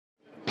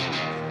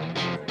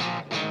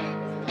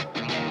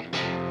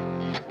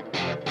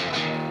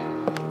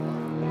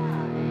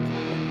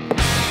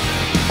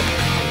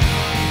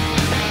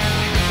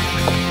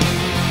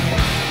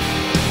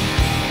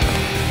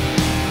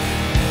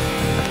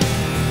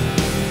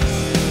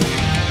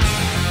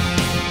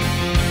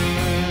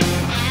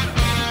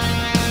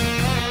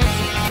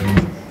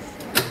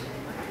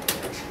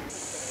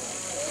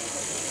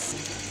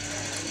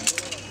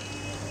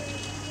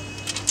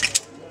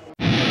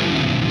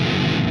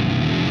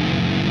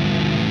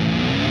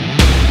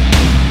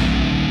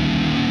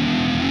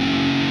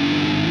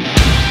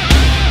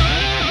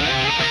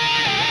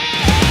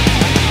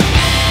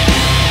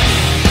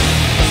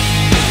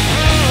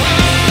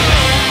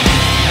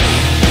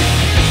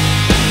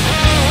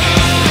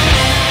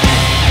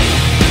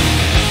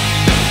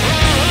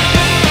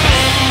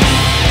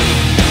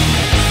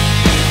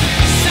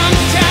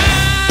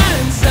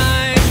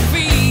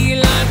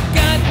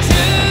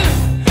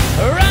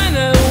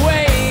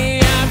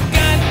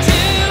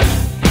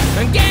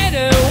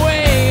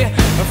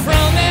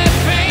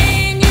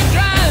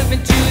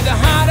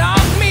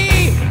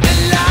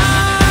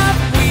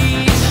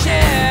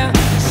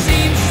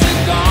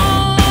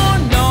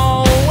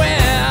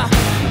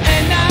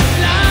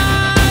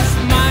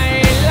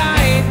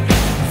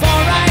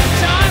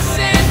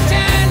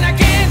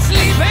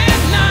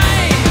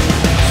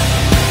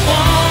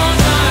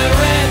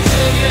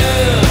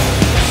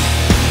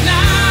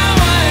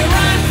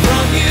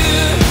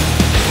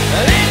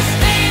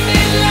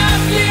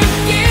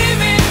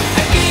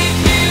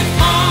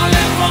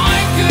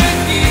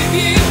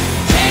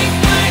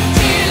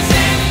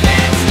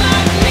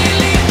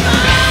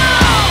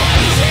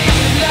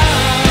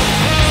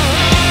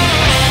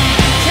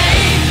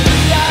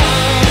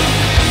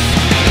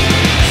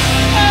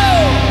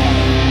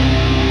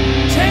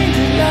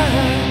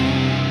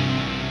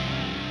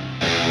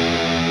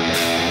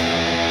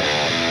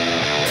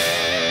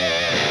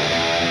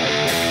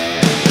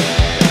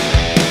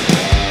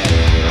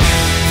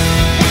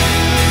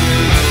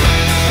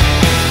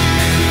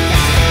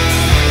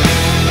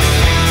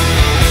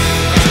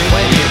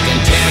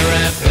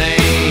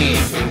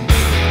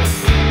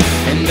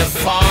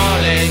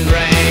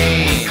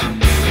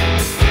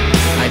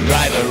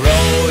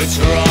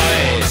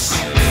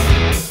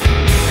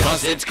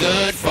it's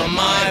good for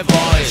my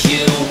voice.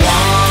 You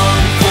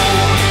want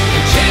food,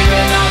 the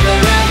children of the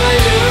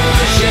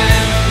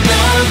revolution. No,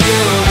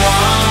 you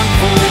want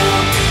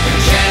food, the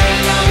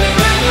children of the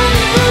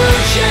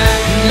revolution.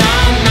 No,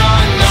 no,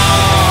 no.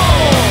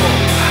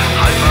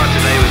 High Bar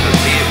today was a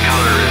sea of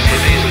colours,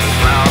 hippies and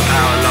flower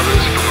power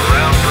lovers from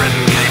around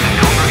Britain came and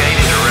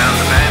congregated around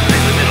the band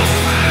in the middle.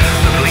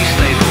 The police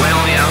stayed right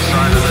on the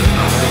outside of the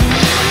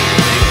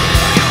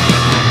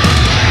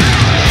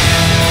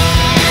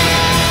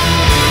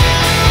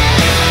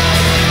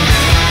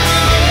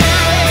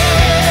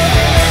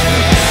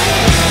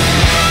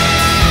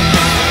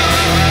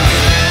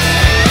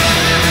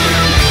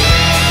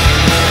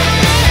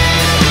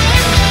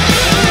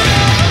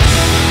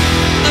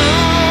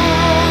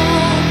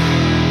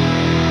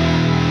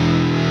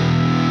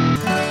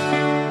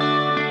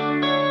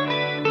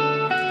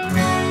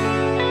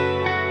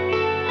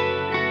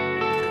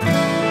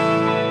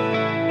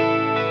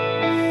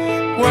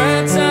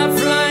Words are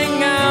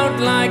flying out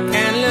like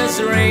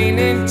endless rain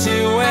into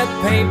a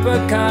paper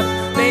cup.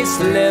 They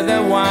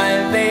slither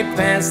while they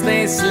pass,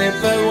 they slip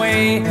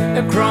away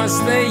across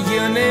the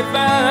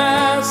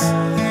universe.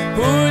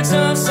 Pools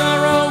of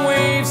sorrow,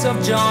 waves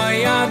of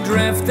joy are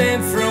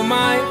drifting through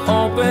my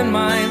open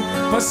mind,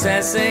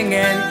 possessing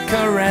and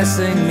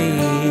caressing me.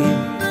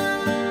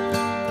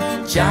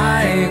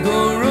 Jai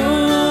Guru.